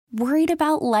Worried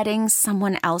about letting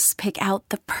someone else pick out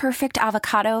the perfect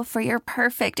avocado for your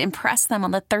perfect impress them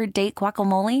on the third date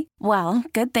guacamole? Well,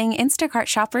 good thing Instacart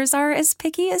shoppers are as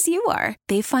picky as you are.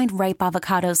 They find ripe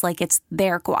avocados like it's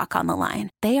their guac on the line.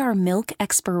 They are milk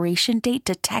expiration date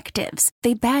detectives.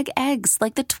 They bag eggs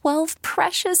like the 12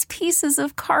 precious pieces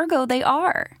of cargo they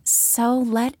are. So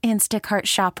let Instacart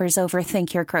shoppers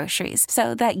overthink your groceries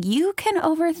so that you can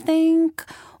overthink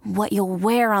what you'll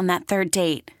wear on that third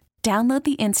date. Download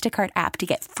the Instacart app to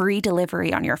get free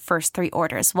delivery on your first 3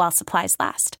 orders while supplies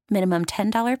last. Minimum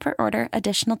 $10 per order.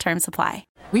 Additional terms apply.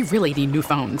 We really need new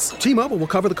phones. T-Mobile will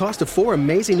cover the cost of 4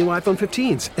 amazing new iPhone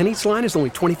 15s, and each line is only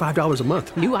 $25 a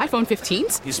month. New iPhone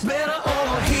 15s? It's better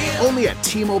over here. Only at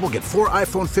T-Mobile, get 4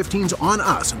 iPhone 15s on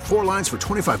us and 4 lines for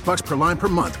 $25 per line per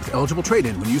month with eligible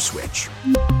trade-in when you switch.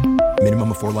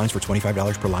 Minimum of 4 lines for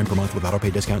 $25 per line per month with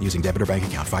autopay discount using debit or bank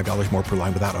account. $5 more per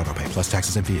line without autopay, plus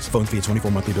taxes and fees. Phone fee at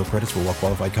 24 monthly bill credits for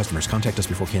well-qualified customers. Contact us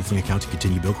before canceling account to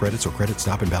continue bill credits or credit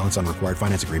stop and balance on required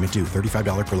finance agreement due.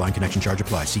 $35 per line connection charge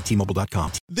applies. See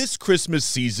T-Mobile.com. This Christmas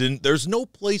season, there's no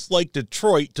place like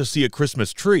Detroit to see a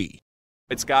Christmas tree.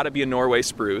 It's got to be a Norway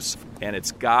spruce, and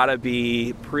it's got to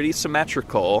be pretty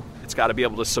symmetrical. It's got to be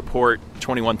able to support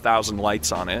 21,000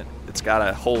 lights on it. It's got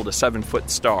to hold a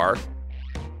 7-foot star.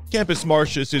 Campus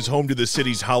Martius is home to the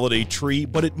city's holiday tree,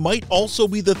 but it might also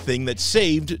be the thing that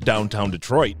saved downtown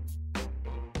Detroit.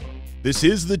 This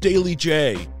is the Daily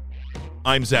J.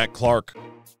 I'm Zach Clark.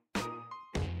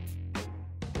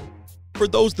 For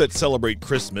those that celebrate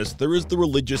Christmas, there is the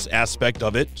religious aspect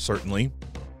of it, certainly.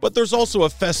 But there's also a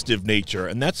festive nature,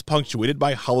 and that's punctuated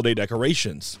by holiday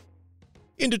decorations.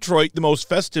 In Detroit, the most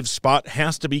festive spot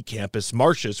has to be Campus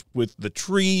Martius, with the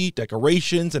tree,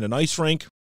 decorations, and an ice rink.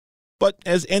 But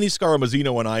as Annie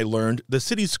Scaramazino and I learned, the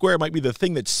city square might be the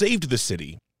thing that saved the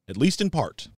city, at least in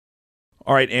part.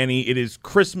 All right, Annie, it is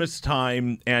Christmas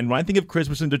time, and when I think of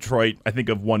Christmas in Detroit, I think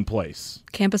of one place.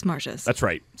 Campus Martius. That's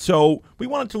right. So we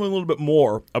wanted to learn a little bit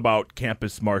more about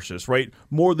Campus Martius, right?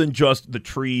 More than just the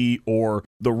tree or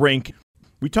the rink.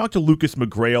 We talked to Lucas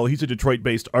McGrail. He's a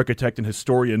Detroit-based architect and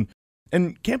historian.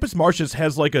 And Campus Martius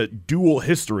has like a dual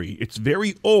history. It's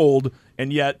very old,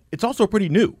 and yet it's also pretty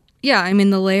new. Yeah, I mean,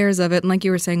 the layers of it. And like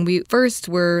you were saying, we first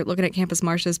were looking at Campus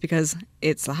Martius because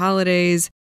it's the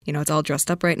holidays. You know, it's all dressed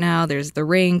up right now. There's the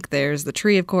rink. There's the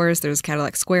tree, of course. There's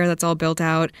Cadillac Square that's all built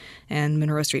out. And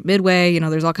Monroe Street Midway. You know,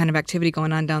 there's all kind of activity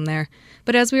going on down there.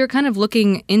 But as we were kind of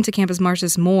looking into Campus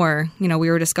Martius more, you know,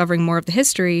 we were discovering more of the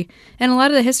history and a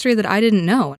lot of the history that I didn't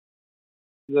know.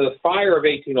 The fire of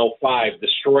 1805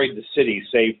 destroyed the city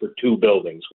save for 2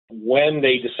 buildings. When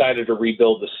they decided to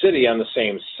rebuild the city on the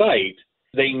same site,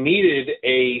 they needed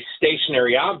a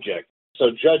stationary object.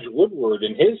 So Judge Woodward,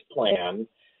 in his plan,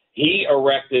 he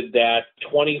erected that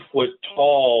 20-foot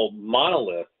tall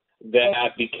monolith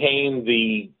that became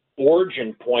the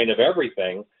origin point of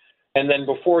everything. And then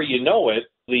before you know it,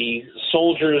 the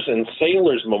Soldiers and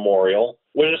Sailors Memorial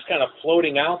was just kind of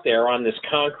floating out there on this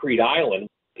concrete island.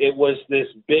 It was this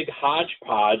big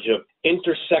hodgepodge of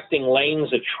intersecting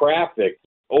lanes of traffic.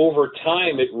 Over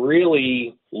time, it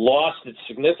really lost its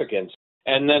significance.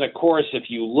 And then, of course, if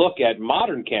you look at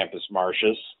modern Campus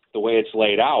Martius, the way it's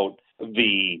laid out,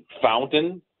 the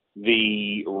fountain,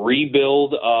 the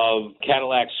rebuild of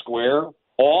Cadillac Square,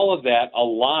 all of that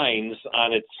aligns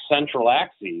on its central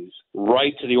axes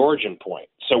right to the origin point.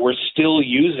 So we're still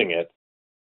using it.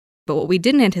 But what we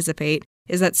didn't anticipate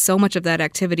is that so much of that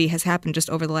activity has happened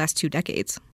just over the last 2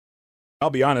 decades.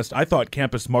 I'll be honest, I thought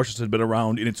Campus Martius had been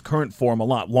around in its current form a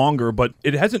lot longer, but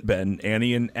it hasn't been,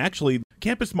 Annie, and actually,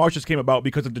 Campus Martius came about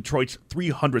because of Detroit's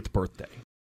 300th birthday.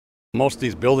 Most of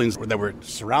these buildings that were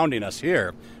surrounding us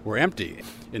here were empty.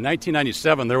 In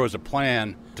 1997, there was a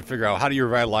plan to figure out how do you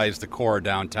revitalize the core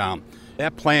downtown.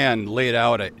 That plan laid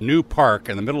out a new park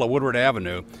in the middle of Woodward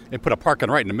Avenue. They put a parking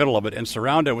right in the middle of it and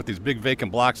surrounded it with these big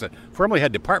vacant blocks that formerly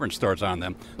had department stores on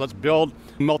them. Let's build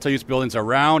multi-use buildings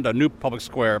around a new public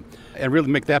square and really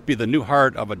make that be the new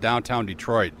heart of a downtown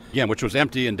Detroit, again, which was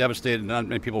empty and devastated and not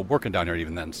many people working down here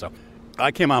even then. So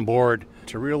I came on board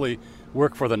to really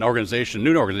work for the organization,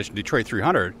 new organization, Detroit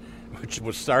 300, which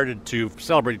was started to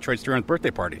celebrate Detroit's 300th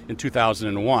birthday party in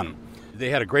 2001. They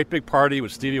had a great big party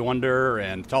with Stevie Wonder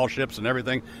and tall ships and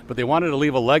everything, but they wanted to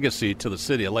leave a legacy to the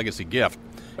city, a legacy gift.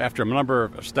 After a number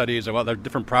of studies of other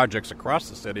different projects across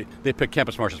the city, they picked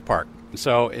Campus Martius Park. And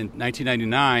so in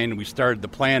 1999, we started the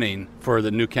planning for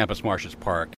the new Campus Martius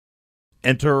Park.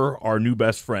 Enter our new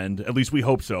best friend, at least we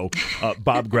hope so,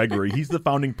 Bob Gregory. He's the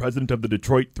founding president of the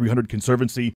Detroit 300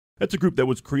 Conservancy. That's a group that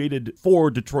was created for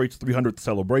Detroit's 300th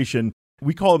celebration.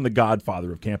 We call him the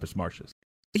godfather of Campus Martius.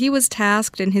 He was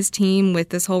tasked and his team with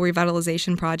this whole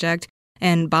revitalization project,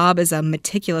 And Bob is a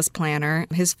meticulous planner.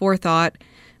 His forethought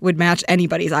would match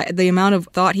anybody's. The amount of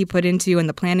thought he put into and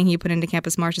the planning he put into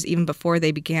Campus Martius even before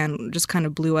they began just kind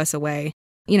of blew us away.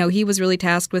 You know, he was really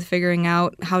tasked with figuring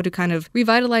out how to kind of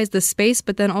revitalize the space,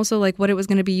 but then also like what it was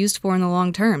going to be used for in the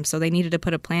long term. So they needed to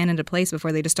put a plan into place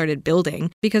before they just started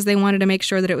building because they wanted to make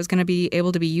sure that it was going to be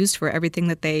able to be used for everything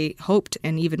that they hoped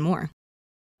and even more.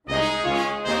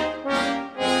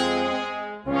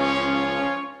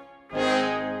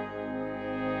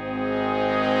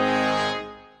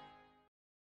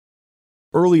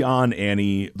 Early on,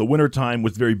 Annie, the wintertime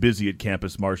was very busy at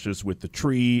Campus Martius with the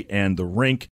tree and the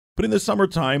rink. But in the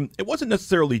summertime, it wasn't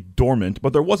necessarily dormant,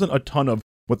 but there wasn't a ton of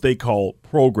what they call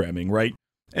programming, right?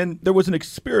 And there was an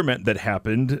experiment that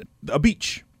happened, a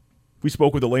beach. We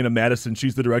spoke with Elena Madison.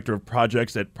 She's the director of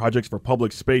projects at Projects for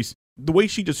Public Space. The way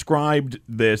she described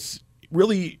this,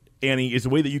 really, Annie, is the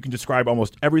way that you can describe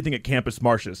almost everything at Campus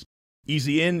Martius.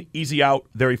 Easy in, easy out,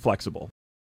 very flexible.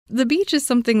 The beach is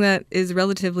something that is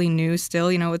relatively new still.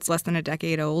 You know, it's less than a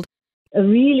decade old.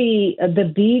 Really,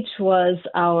 the beach was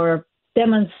our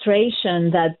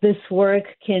demonstration that this work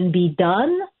can be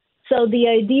done. So the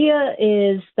idea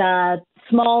is that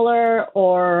smaller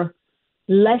or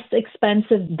less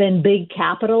expensive than big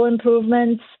capital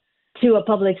improvements to a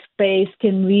public space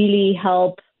can really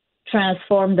help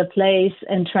transform the place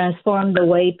and transform the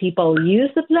way people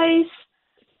use the place.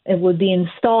 It would be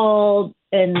installed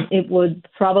and it would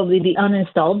probably be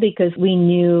uninstalled because we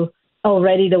knew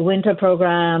already the winter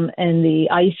program and the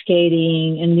ice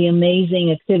skating and the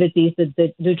amazing activities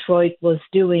that Detroit was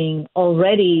doing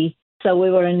already. So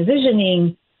we were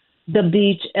envisioning the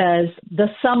beach as the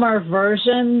summer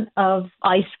version of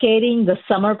ice skating, the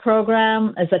summer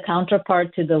program as a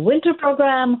counterpart to the winter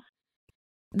program.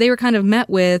 They were kind of met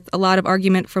with a lot of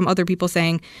argument from other people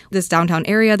saying, this downtown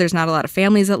area, there's not a lot of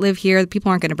families that live here. People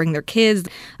aren't going to bring their kids.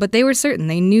 But they were certain.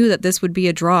 They knew that this would be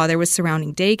a draw. There was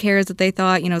surrounding daycares that they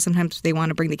thought, you know, sometimes they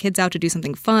want to bring the kids out to do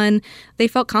something fun. They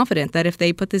felt confident that if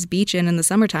they put this beach in the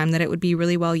summertime, that it would be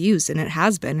really well used. And it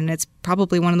has been. And it's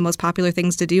probably one of the most popular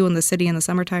things to do in the city in the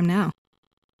summertime now.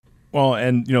 Well,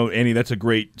 and, you know, Annie, that's a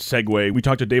great segue. We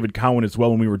talked to David Cowan as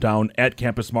well when we were down at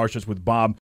Campus Martius with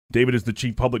Bob. David is the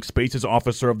Chief Public Spaces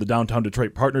Officer of the Downtown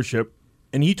Detroit Partnership.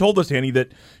 And he told us, Annie,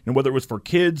 that whether it was for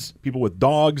kids, people with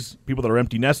dogs, people that are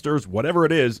empty nesters, whatever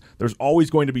it is, there's always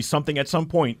going to be something at some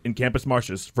point in Campus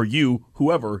Martius for you,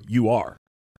 whoever you are.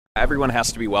 Everyone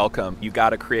has to be welcome. You've got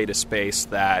to create a space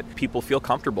that people feel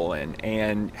comfortable in,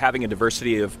 and having a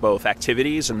diversity of both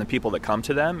activities and the people that come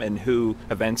to them and who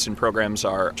events and programs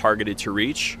are targeted to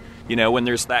reach. You know, when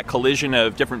there's that collision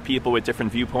of different people with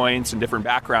different viewpoints and different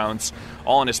backgrounds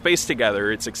all in a space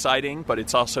together, it's exciting, but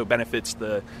it also benefits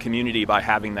the community by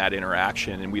having that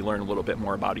interaction, and we learn a little bit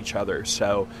more about each other.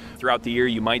 So throughout the year,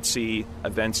 you might see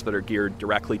events that are geared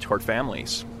directly toward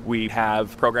families. We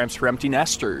have programs for empty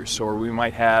nesters, or we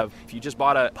might have, if you just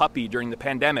bought a puppy during the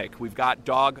pandemic, we've got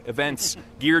dog events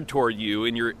geared toward you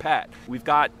and your pet. We've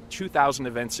got 2,000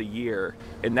 events a year,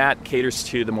 and that caters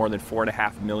to the more than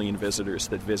 4.5 million visitors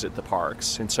that visit the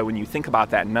parks. And so when you think about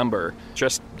that number,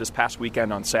 just this past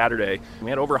weekend on Saturday,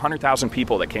 we had over 100,000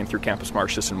 people that came through Campus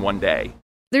Martius in one day.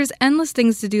 There's endless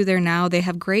things to do there now. They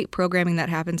have great programming that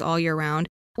happens all year round.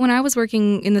 When I was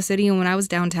working in the city and when I was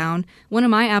downtown, one of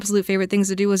my absolute favorite things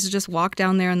to do was to just walk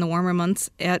down there in the warmer months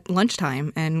at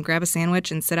lunchtime and grab a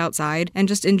sandwich and sit outside and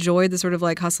just enjoy the sort of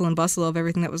like hustle and bustle of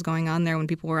everything that was going on there when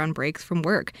people were on breaks from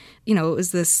work. You know, it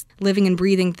was this living and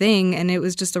breathing thing, and it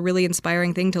was just a really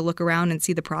inspiring thing to look around and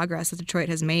see the progress that Detroit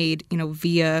has made, you know,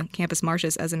 via Campus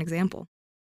Martius as an example.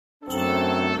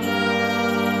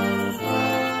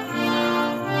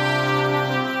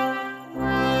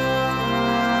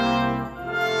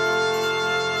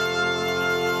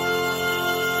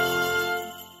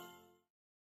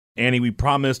 Annie, we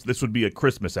promised this would be a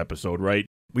Christmas episode, right?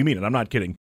 We mean it. I'm not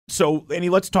kidding. So, Annie,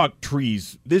 let's talk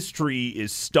trees. This tree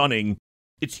is stunning.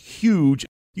 It's huge.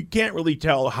 You can't really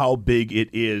tell how big it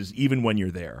is, even when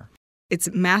you're there. It's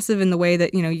massive in the way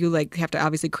that, you know, you like have to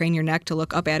obviously crane your neck to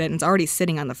look up at it, and it's already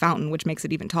sitting on the fountain, which makes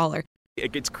it even taller.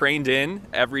 It gets craned in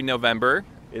every November.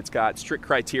 It's got strict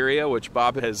criteria, which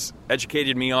Bob has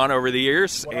educated me on over the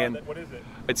years. What is it?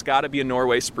 It's got to be a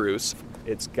Norway spruce.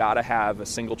 It's got to have a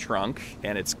single trunk,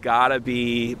 and it's got to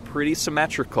be pretty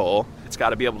symmetrical. It's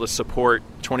got to be able to support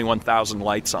 21,000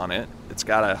 lights on it. It's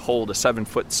got to hold a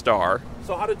 7-foot star.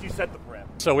 So how did you set the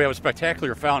parameters? So we have a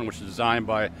spectacular fountain, which is designed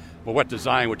by Moet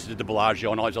Design, which did the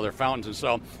Bellagio and all these other fountains. And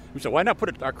so we said, why not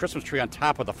put our Christmas tree on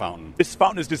top of the fountain? This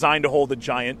fountain is designed to hold a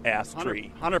giant-ass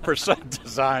tree. 100%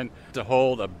 designed to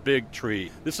hold a big tree.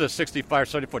 This is a 65,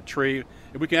 70-foot tree.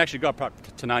 We can actually go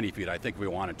up to 90 feet, I think, if we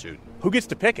wanted to. Who gets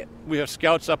to pick it? We have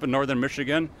scouts up in northern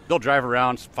Michigan. They'll drive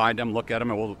around, find them, look at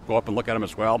them, and we'll go up and look at them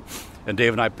as well. And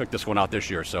Dave and I picked this one out this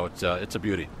year, so it's a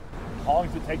beauty. How long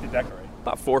does it take to decorate?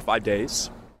 About 4 or 5 days.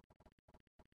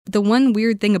 The one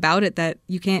weird thing about it that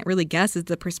you can't really guess is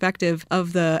the perspective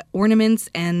of the ornaments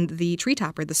and the tree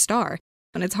topper, the star.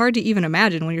 And it's hard to even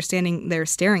imagine when you're standing there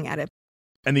staring at it.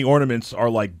 And the ornaments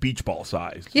are like beach ball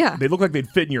size. Yeah. They look like they'd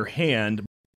fit in your hand.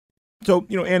 So,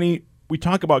 Annie, we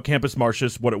talk about Campus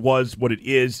Martius, what it was, what it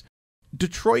is.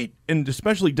 Detroit, and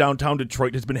especially downtown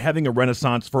Detroit, has been having a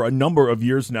renaissance for a number of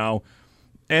years now.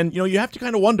 And, you have to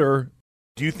kind of wonder,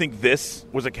 do you think this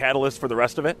was a catalyst for the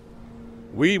rest of it?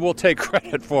 We will take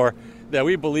credit for that.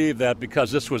 We believe that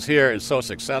because this was here and so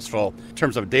successful in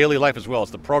terms of daily life as well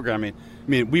as the programming.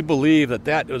 We believe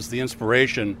that was the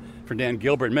inspiration for Dan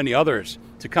Gilbert and many others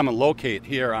to come and locate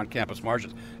here on Campus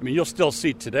Martius. You'll still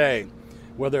see today,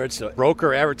 whether it's a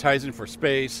broker advertising for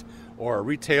space or a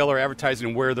retailer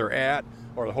advertising where they're at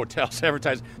or the hotels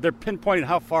advertising, they're pinpointing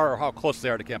how far or how close they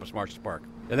are to Campus Martius Park.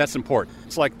 And that's important.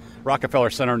 It's like Rockefeller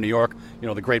Center in New York,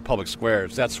 the great public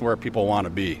squares. That's where people want to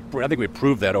be. I think we've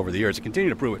proved that over the years. We continue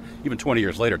to prove it even 20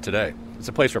 years later today. It's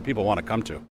a place where people want to come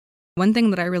to. One thing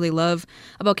that I really love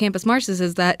about Campus Martius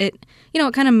is that it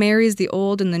kind of marries the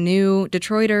old and the new.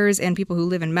 Detroiters and people who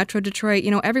live in Metro Detroit,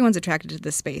 everyone's attracted to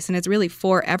this space, and it's really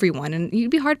for everyone. And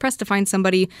you'd be hard-pressed to find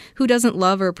somebody who doesn't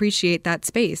love or appreciate that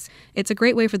space. It's a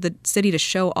great way for the city to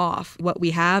show off what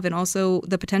we have and also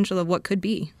the potential of what could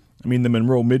be. The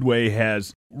Monroe Midway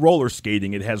has roller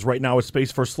skating. It has right now a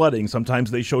space for sledding. Sometimes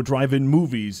they show drive-in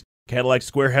movies. Cadillac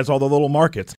Square has all the little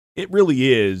markets. It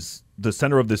really is the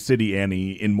center of the city,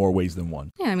 Annie, in more ways than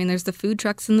one. Yeah, there's the food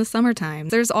trucks in the summertime.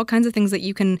 There's all kinds of things that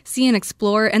you can see and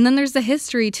explore. And then there's the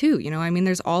history, too.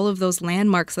 There's all of those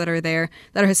landmarks that are there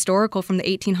that are historical from the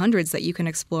 1800s that you can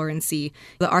explore and see.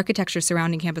 The architecture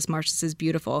surrounding Campus Martius is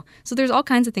beautiful. So there's all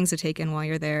kinds of things to take in while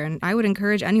you're there. And I would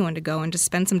encourage anyone to go and just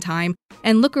spend some time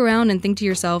and look around and think to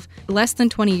yourself, less than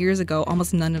 20 years ago,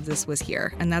 almost none of this was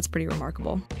here. And that's pretty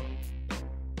remarkable.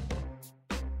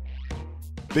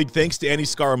 Big thanks to Annie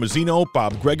Scaramuzzino,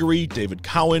 Bob Gregory, David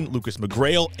Cowan, Lucas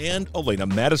McGrail, and Elena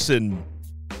Madison.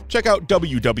 Check out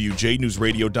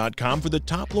WWJNewsRadio.com for the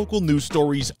top local news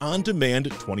stories on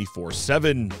demand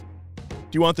 24/7. Do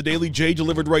you want the Daily J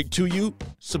delivered right to you?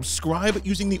 Subscribe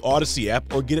using the Odyssey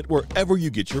app or get it wherever you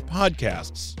get your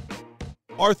podcasts.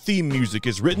 Our theme music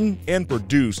is written and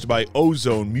produced by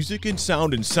Ozone Music and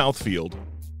Sound in Southfield.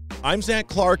 I'm Zach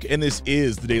Clark, and this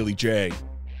is the Daily J.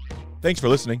 Thanks for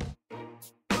listening.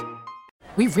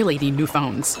 We really need new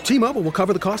phones. T-Mobile will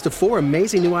cover the cost of 4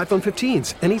 amazing new iPhone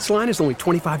 15s, and each line is only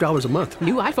 $25 a month.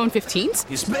 New iPhone 15s?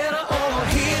 It's better over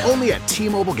here. Only at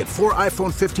T-Mobile, get 4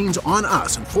 iPhone 15s on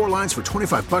us and 4 lines for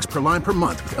 $25 per line per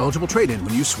month with eligible trade-in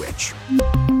when you switch.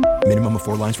 Minimum of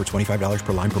 4 lines for $25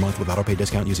 per line per month with autopay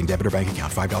discount using debit or bank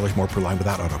account. $5 more per line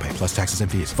without autopay, plus taxes and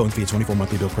fees. Phone fee at 24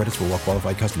 monthly bill credits for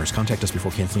well-qualified customers. Contact us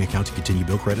before canceling account to continue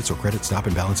bill credits or credit stop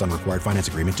and balance on required finance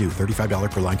agreement due.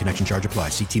 $35 per line connection charge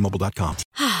applies. See T-Mobile.com.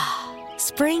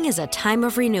 Spring is a time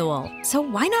of renewal, so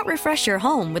why not refresh your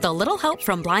home with a little help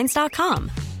from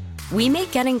Blinds.com? We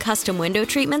make getting custom window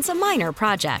treatments a minor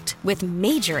project with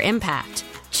major impact.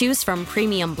 Choose from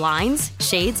premium blinds,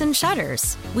 shades, and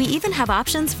shutters. We even have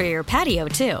options for your patio,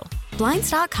 too.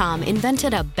 Blinds.com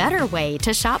invented a better way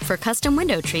to shop for custom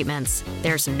window treatments.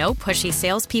 There's no pushy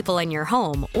salespeople in your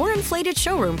home or inflated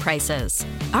showroom prices.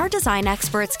 Our design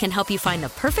experts can help you find the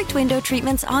perfect window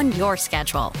treatments on your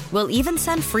schedule. We'll even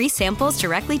send free samples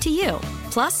directly to you.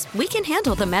 Plus, we can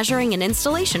handle the measuring and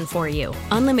installation for you.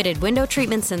 Unlimited window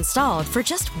treatments installed for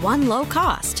just one low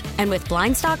cost. And with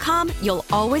Blinds.com, you'll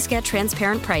always get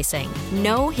transparent pricing.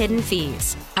 No hidden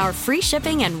fees. Our free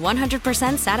shipping and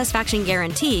 100% satisfaction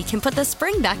guarantee can put the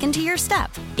spring back into your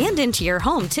step and into your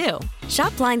home, too.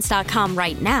 Shop Blinds.com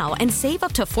right now and save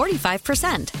up to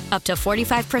 45%. Up to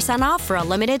 45% off for a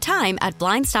limited time at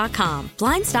Blinds.com.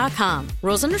 Blinds.com.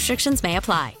 Rules and restrictions may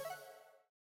apply.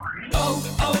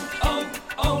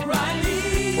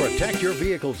 Protect your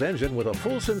vehicle's engine with a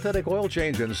full synthetic oil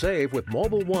change and save with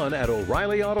Mobil 1 at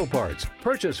O'Reilly Auto Parts.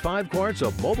 Purchase 5 quarts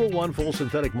of Mobil 1 full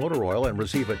synthetic motor oil and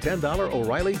receive a $10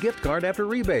 O'Reilly gift card after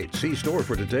rebate. See store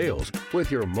for details. With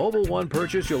your Mobil 1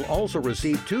 purchase, you'll also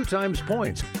receive 2 times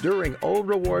points during O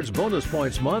Rewards Bonus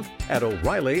Points Month at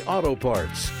O'Reilly Auto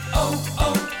Parts.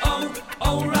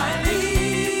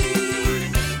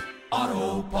 O'Reilly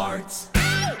Auto Parts.